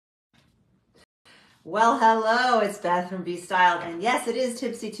Well, hello, it's Beth from Be Styled, and yes, it is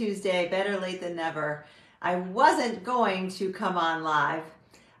Tipsy Tuesday, better late than never. I wasn't going to come on live,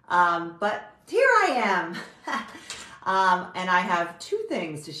 but here I am. And I have two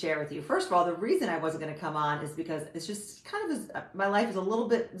things to share with you. First of all, the reason I wasn't going to come on is because it's just kind of, my life is a little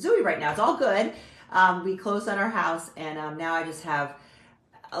bit zooey right now. It's all good. We closed on our house, and now I just have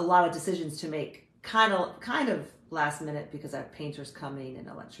a lot of decisions to make, kind of last minute because I have painters coming and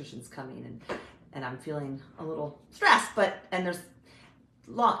electricians coming, and I'm feeling a little stressed, and there's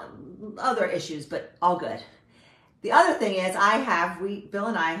other issues, but all good. The other thing is Bill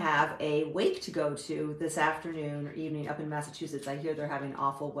and I have a wake to go to this afternoon or evening up in Massachusetts. I hear they're having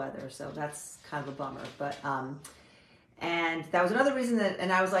awful weather, so that's kind of a bummer. And that was another reason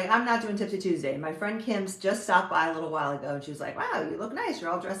and I was like, I'm not doing Tipsy Tuesday. My friend Kim's just stopped by a little while ago, and she was like, wow, you look nice. You're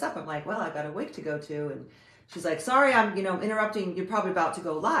all dressed up. I'm like, well, I've got a wake to go to. And she's like, sorry, I'm, interrupting. You're probably about to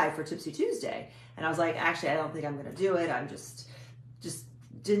go live for Tipsy Tuesday. And I was like, actually, I don't think I'm going to do it. I'm just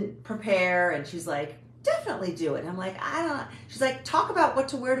didn't prepare. And she's like, definitely do it. And I'm like, I don't, she's like, talk about what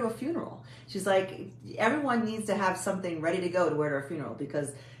to wear to a funeral. She's like, everyone needs to have something ready to go to wear to a funeral,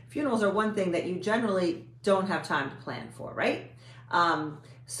 because funerals are one thing that you generally don't have time to plan for, right?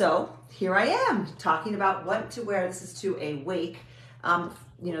 So here I am talking about what to wear. This is to a wake.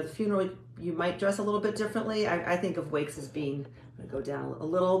 The funeral, you might dress a little bit differently. I think of wakes as being, I'm gonna go down a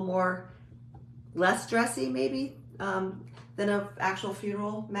little more, less dressy maybe than an actual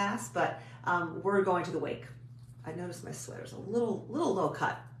funeral mass, but we're going to the wake. I noticed my sweater's a little low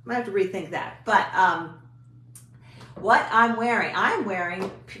cut. Might have to rethink that. But what I'm wearing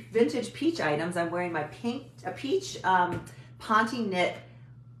vintage peach items. I'm wearing my peach Ponte knit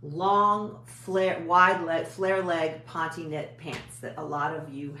long flare leg Ponte knit pants that a lot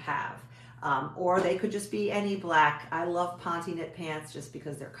of you have. Or they could just be any black. I love Ponte knit pants just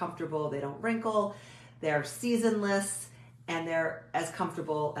because they're comfortable, they don't wrinkle, they're seasonless, and they're as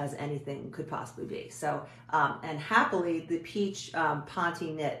comfortable as anything could possibly be. So, and happily, the peach Ponte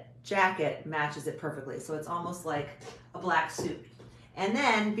knit jacket matches it perfectly. So it's almost like a black suit. And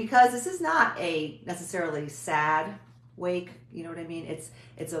then, because this is not a necessarily sad wake, you know what I mean?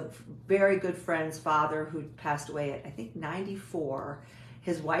 It's a very good friend's father who passed away at, I think, 94.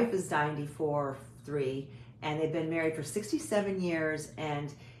 His wife is 94, 3, and they've been married for 67 years.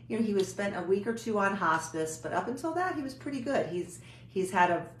 And he was spent a week or two on hospice, but up until that, he was pretty good. He's had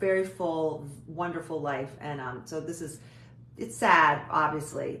a very full, wonderful life, and so it's sad,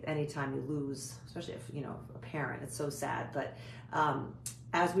 obviously, anytime you lose, especially if a parent. It's so sad, but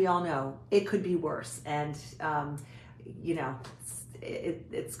as we all know, it could be worse, and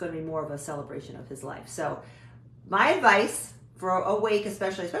it's going to be more of a celebration of his life. So my advice for a wake,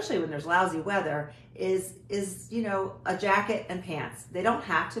 especially when there's lousy weather, is a jacket and pants. They don't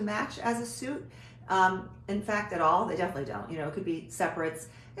have to match as a suit. In fact, at all, they definitely don't. It could be separates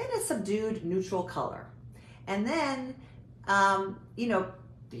in a subdued neutral color. And then,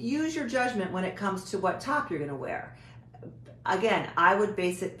 use your judgment when it comes to what top you're going to wear. Again, I would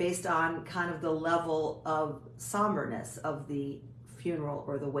base it based on kind of the level of somberness of the funeral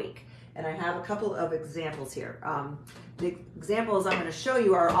or the wake. And I have a couple of examples here. The examples I'm going to show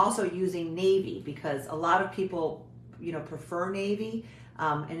you are also using navy, because a lot of people, prefer navy.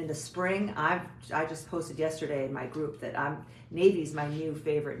 And in the spring, I just posted yesterday in my group that navy's my new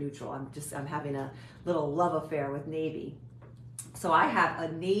favorite neutral. I'm having a little love affair with navy. So I have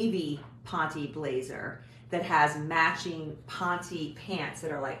a navy Ponte blazer that has matching Ponte pants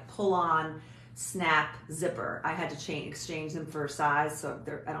that are like pull-on snap zipper. I had to exchange them for size, so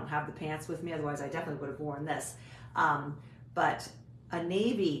I don't have the pants with me. Otherwise, I definitely would have worn this. But a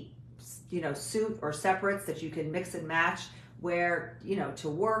navy, suit or separates that you can mix and match, wear, to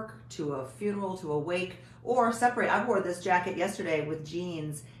work, to a funeral, to a wake, or separate. I wore this jacket yesterday with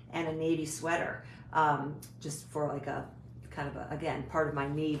jeans and a navy sweater, just for like a kind of again, part of my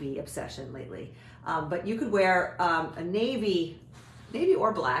navy obsession lately. But you could wear a navy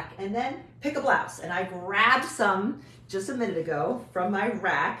or black, and then pick a blouse. And I grabbed some just a minute ago from my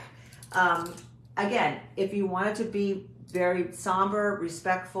rack. Again, if you want it to be very somber,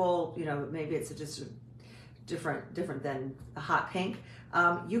 respectful, maybe it's just different than a hot pink,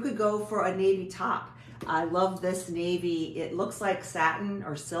 you could go for a navy top. I love this navy. It looks like satin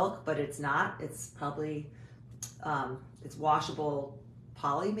or silk, but it's not. It's probably it's washable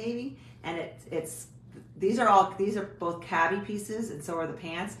poly maybe, and these are both cabbie pieces, and so are the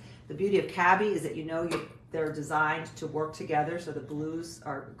pants. The beauty of cabbie is that they're designed to work together, so the blues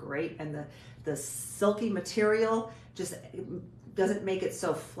are great, and the silky material just doesn't make it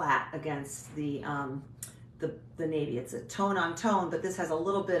so flat against the the navy. It's a tone on tone, but this has a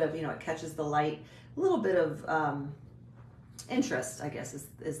little bit of, it catches the light, a little bit of interest, I guess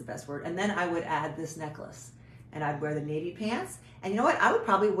is the best word. And then I would add this necklace, and I'd wear the navy pants. And you know what? I would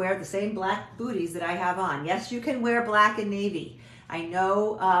probably wear the same black booties that I have on. Yes, you can wear black and navy. I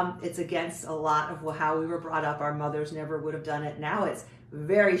know it's against a lot of how we were brought up. Our mothers never would have done it. Now it's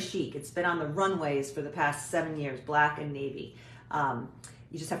very chic. It's been on the runways for the past 7 years, black and navy.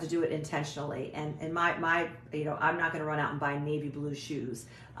 You just have to do it intentionally. And my I'm not going to run out and buy navy blue shoes,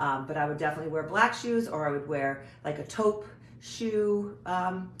 but I would definitely wear black shoes, or I would wear like a taupe shoe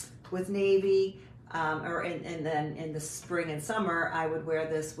with navy, and then in the spring and summer, I would wear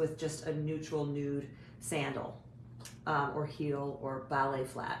this with just a neutral nude sandal, or heel, or ballet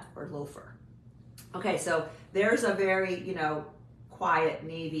flat, or loafer. Okay, so there's a very, quiet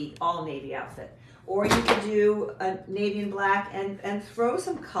navy, all navy outfit. Or you could do a navy and black and throw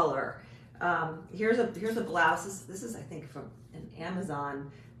some color. Here's a blouse. This is I think from an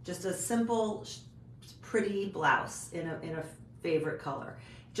Amazon. Just a simple, pretty blouse in a favorite color.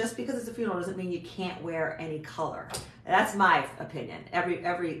 Just because it's a funeral doesn't mean you can't wear any color. That's my opinion.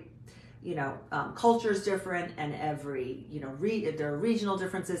 Every culture is different, and every there are regional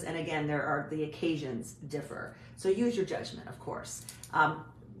differences, and again the occasions differ. So use your judgment, of course.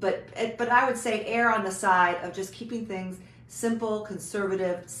 But I would say err on the side of just keeping things simple,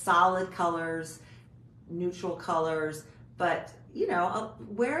 conservative, solid colors, neutral colors. But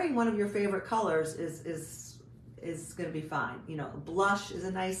wearing one of your favorite colors is going to be fine. Blush is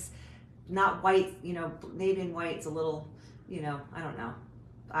a nice, not white. Navy and white is a little, I don't know.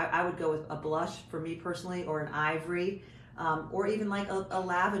 I would go with a blush for me personally, or an ivory, or even like a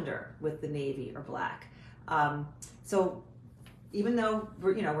lavender with the navy or black. So even though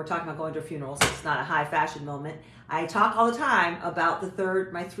we're talking about going to a funeral, so it's not a high fashion moment, I talk all the time about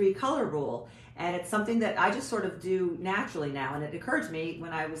my 3 color rule. And it's something that I just sort of do naturally now. And it occurred to me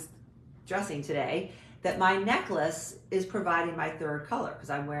when I was dressing today that my necklace is providing my 3rd color, because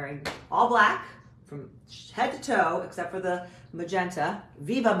I'm wearing all black from head to toe, except for the magenta,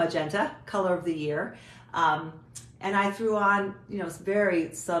 Viva Magenta, color of the year. And I threw on,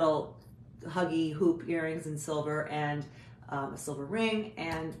 very subtle, huggy hoop earrings in silver, and a silver ring,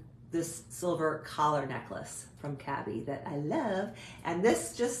 and this silver collar necklace from Cabby that I love. And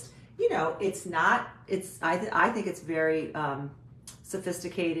this just, I think it's very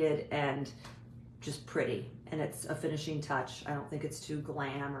sophisticated and just pretty. And it's a finishing touch. I don't think it's too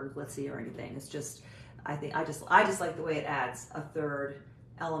glam or glitzy or anything. It's just, I just like the way it adds a 3rd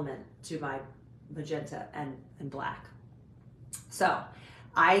element to my magenta and black. So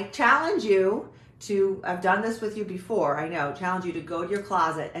I challenge you to, I've done this with you before, I know, challenge you to go to your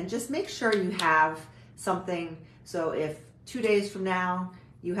closet and just make sure you have something. So if 2 days from now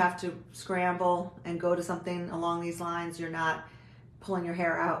you have to scramble and go to something along these lines, you're not pulling your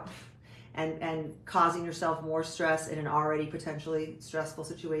hair out and causing yourself more stress in an already potentially stressful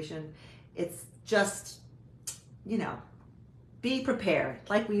situation. It's just, be prepared.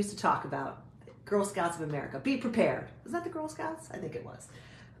 Like we used to talk about, Girl Scouts of America, be prepared. Was that the Girl Scouts? I think it was.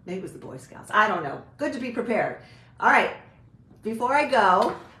 Maybe it was the Boy Scouts. I don't know. Good to be prepared. All right. Before I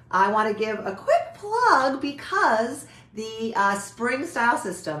go, I want to give a quick plug because the Spring Style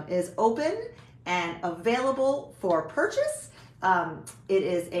System is open and available for purchase. It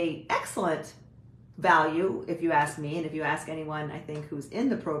is an excellent value, if you ask me, and if you ask anyone, I think, who's in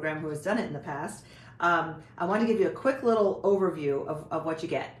the program, who has done it in the past. I want to give you a quick little overview of what you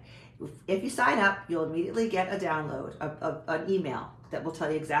get. If you sign up, you'll immediately get a download, an email that will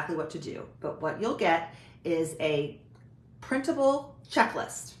tell you exactly what to do. But what you'll get is a printable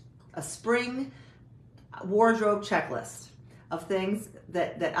checklist, a spring wardrobe checklist of things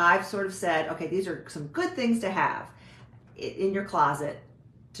that I've sort of said, okay, these are some good things to have in your closet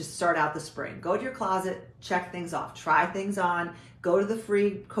to start out the spring. Go to your closet, check things off, try things on, go to the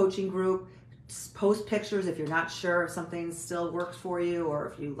free coaching group, post pictures if you're not sure if something still works for you, or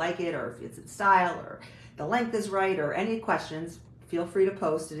if you like it, or if it's in style, or the length is right, or any questions. Feel free to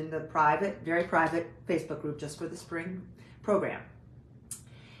post it in the very private Facebook group just for the spring program.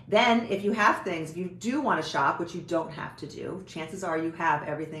 Then if you have things, if you do want to shop, which you don't have to do, chances are you have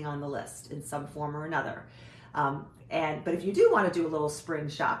everything on the list in some form or another. But if you do want to do a little spring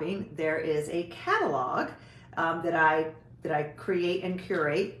shopping, there is a catalog that I create and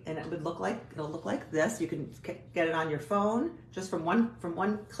curate, and it'll look like this. You can get it on your phone just from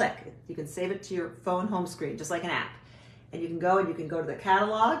one click. You can save it to your phone home screen, just like an app. And you can go to the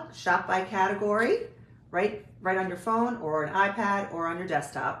catalog, shop by category, right on your phone or an iPad or on your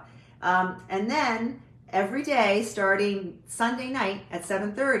desktop. And then every day, starting Sunday night at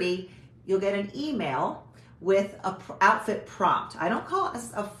 7:30, you'll get an email with a outfit prompt. I don't call it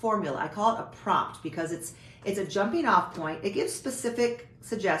a formula, I call it a prompt because it's a jumping off point. It gives specific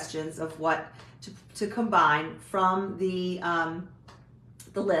suggestions of what to combine from the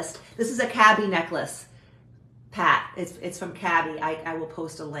list. This is a Cabby necklace, Pat. It's from Cabby. I will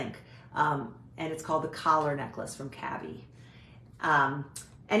post a link. And it's called the collar necklace from Cabby.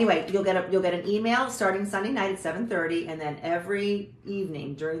 Anyway, you'll get an email starting Sunday night at 7:30, and then every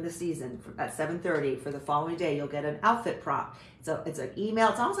evening during the season at 7:30 for the following day, you'll get an outfit prompt. It's an email.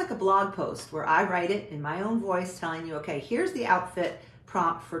 It's almost like a blog post where I write it in my own voice, telling you, okay, here's the outfit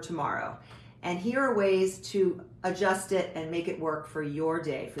prompt for tomorrow, and here are ways to adjust it and make it work for your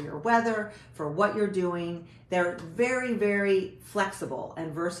day, for your weather, for what you're doing. They're very, very flexible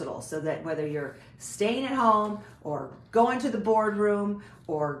and versatile, so that whether you're staying at home or going to the boardroom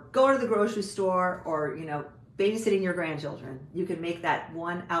or going to the grocery store or, you know, babysitting your grandchildren, you can make that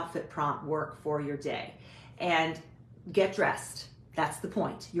one outfit prompt work for your day. And get dressed. That's the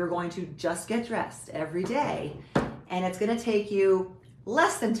point. You're going to just get dressed every day, and it's going to take you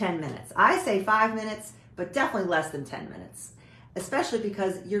less than 10 minutes. I say 5 minutes, but definitely less than 10 minutes, especially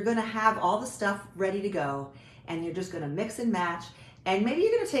because you're going to have all the stuff ready to go, and you're just going to mix and match. And maybe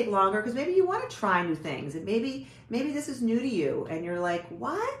you're going to take longer because maybe you want to try new things, and maybe this is new to you, and you're like,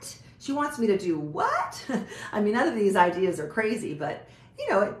 what? She wants me to do what? I mean, none of these ideas are crazy, but you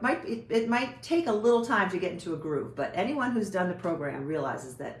know, it might take a little time to get into a groove. But anyone who's done the program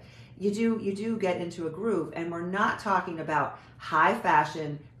realizes that you do get into a groove, and we're not talking about high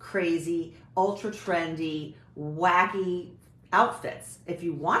fashion, crazy, ultra trendy, wacky outfits. If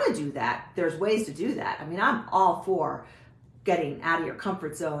you want to do that, there's ways to do that. I mean, I'm all for getting out of your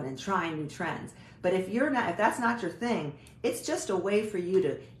comfort zone and trying new trends. But if that's not your thing, it's just a way for you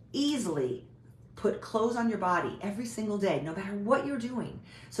to easily put clothes on your body every single day, no matter what you're doing,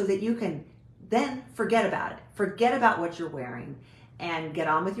 so that you can then forget about it. Forget about what you're wearing and get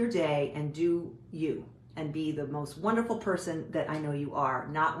on with your day and do you and be the most wonderful person that I know you are,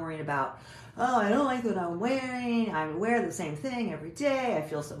 not worrying about, oh, I don't like what I'm wearing. I wear the same thing every day. I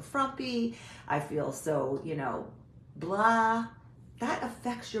feel so frumpy. I feel so, you know, blah. That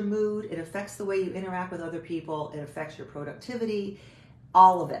affects your mood. It affects the way you interact with other people. It affects your productivity,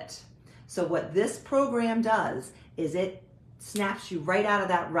 all of it. So what this program does is it snaps you right out of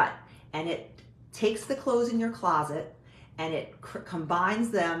that rut, and it takes the clothes in your closet and it combines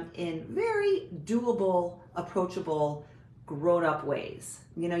them in very doable, approachable, grown-up ways.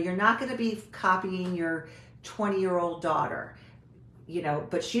 You know, you're not going to be copying your 20-year-old daughter, you know,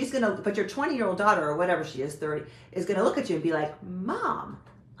 but your 20-year-old daughter, or whatever she is, 30, is going to look at you and be like, Mom,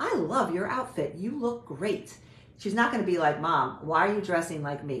 I love your outfit. You look great. She's not going to be like, Mom, why are you dressing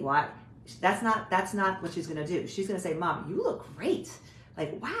like me? Why? That's not what she's going to do. She's going to say, Mom, you look great.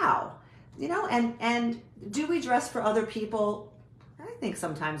 Like, wow. You know, and do we dress for other people? I think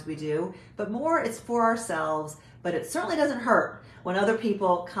sometimes we do, but more it's for ourselves. But it certainly doesn't hurt when other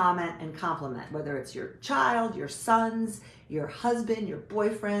people comment and compliment, whether it's your child, your sons, your husband, your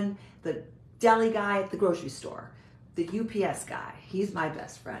boyfriend, the deli guy at the grocery store, the UPS guy. He's my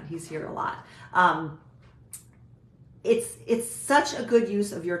best friend. He's here a lot. It's such a good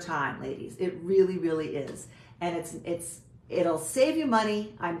use of your time, ladies. It really, really is. And it'll save you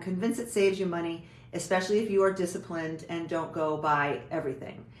money. I'm convinced it saves you money, especially if you are disciplined and don't go buy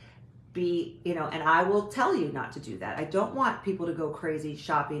everything. And I will tell you not to do that. I don't want people to go crazy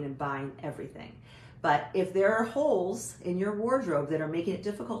shopping and buying everything. But if there are holes in your wardrobe that are making it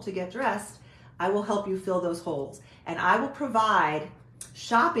difficult to get dressed, I will help you fill those holes. And I will provide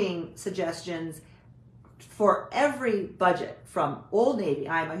shopping suggestions for every budget, from Old Navy.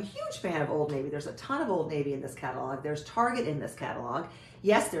 I'm a huge fan of Old Navy. There's a ton of Old Navy in this catalog. There's Target in this catalog.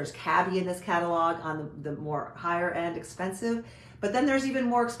 Yes, there's Cabby in this catalog on the more higher end expensive, but then there's even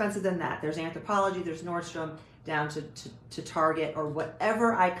more expensive than that. There's Anthropologie, there's Nordstrom, down to Target, or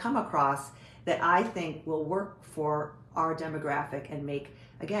whatever I come across that I think will work for our demographic and make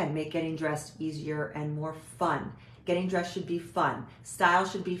getting dressed easier and more fun. Getting dressed should be fun. Style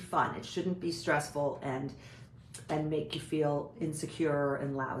should be fun. It shouldn't be stressful and make you feel insecure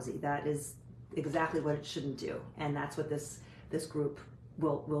and lousy. That is exactly what it shouldn't do. And that's what this group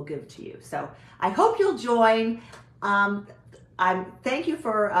will give to you. So I hope you'll join. Thank you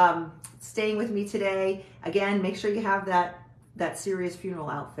for staying with me today. Again, make sure you have that serious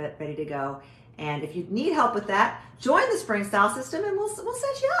funeral outfit ready to go. And if you need help with that, join the Spring Style System and we'll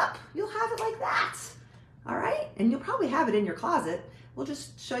set you up. You'll have it like that. All right? And you'll probably have it in your closet. We'll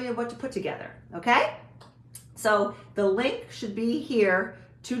just show you what to put together, okay? So the link should be here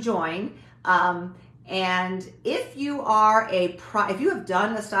to join. And if you are if you have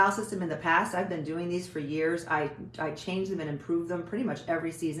done a style system in the past, I've been doing these for years. I change them and improve them pretty much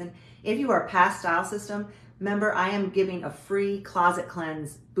every season. If you are a past style system member, I am giving a free closet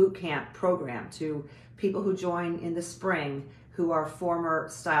cleanse boot camp program to people who join in the spring who are former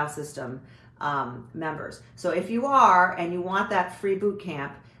style system members. So if you are and you want that free boot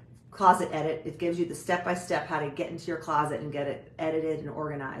camp, Closet Edit, it gives you the step-by-step how to get into your closet and get it edited and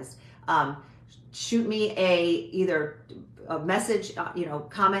organized. Shoot me either a message,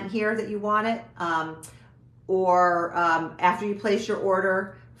 comment here that you want it, or after you place your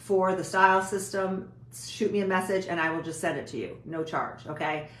order for the style system, shoot me a message and I will just send it to you, no charge.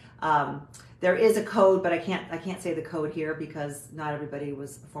 Okay. There is a code, but I can't say the code here because not everybody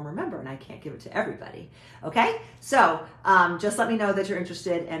was a former member and I can't give it to everybody. Okay. So just let me know that you're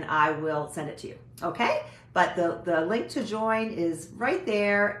interested and I will send it to you. Okay. But the link to join is right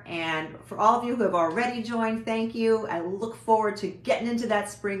there. And for all of you who have already joined, thank you. I look forward to getting into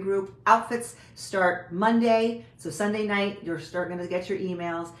that spring group. Outfits start Monday. So Sunday night, you're starting to get your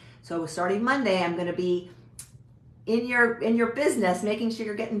emails. So starting Monday, I'm going to be in your business, making sure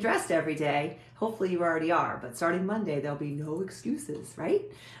you're getting dressed every day. Hopefully you already are, but starting Monday, there'll be no excuses, right?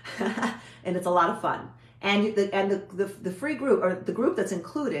 And it's a lot of fun. And the free group, or the group that's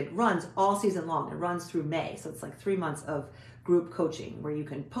included, runs all season long. It runs through May. So it's like 3 months of group coaching where you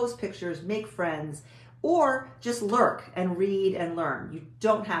can post pictures, make friends, or just lurk and read and learn. You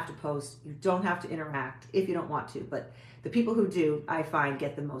don't have to post. You don't have to interact if you don't want to. But the people who do, I find,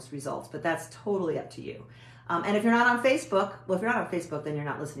 get the most results. But that's totally up to you. And if you're not on Facebook, well, if you're not on Facebook, then you're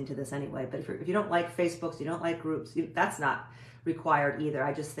not listening to this anyway. But if you don't like Facebooks, you don't like groups, that's not required either.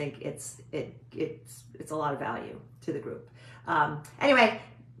 I just think it's a lot of value to the group. Anyway,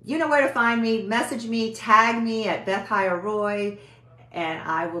 you know where to find me. Message me, tag me at Beth Hire Roy, and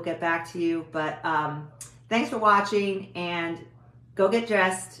I will get back to you. But thanks for watching, and go get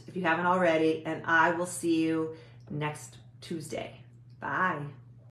dressed if you haven't already, and I will see you next Tuesday. Bye.